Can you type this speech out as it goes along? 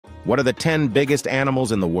What are the 10 biggest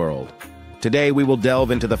animals in the world? Today we will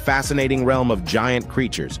delve into the fascinating realm of giant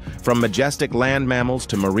creatures. From majestic land mammals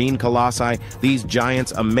to marine colossi, these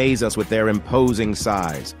giants amaze us with their imposing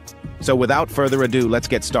size. So without further ado, let's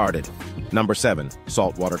get started. Number 7.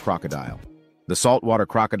 Saltwater crocodile. The saltwater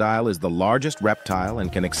crocodile is the largest reptile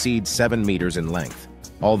and can exceed 7 meters in length.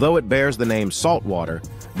 Although it bears the name saltwater,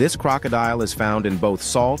 this crocodile is found in both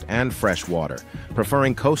salt and fresh water,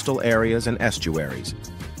 preferring coastal areas and estuaries.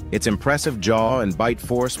 Its impressive jaw and bite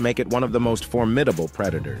force make it one of the most formidable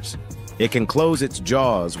predators. It can close its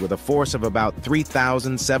jaws with a force of about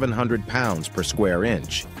 3,700 pounds per square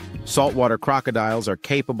inch. Saltwater crocodiles are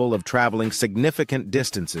capable of traveling significant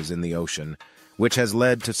distances in the ocean, which has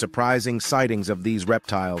led to surprising sightings of these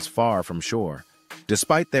reptiles far from shore.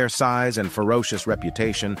 Despite their size and ferocious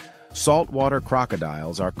reputation, saltwater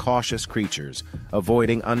crocodiles are cautious creatures,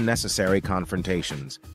 avoiding unnecessary confrontations.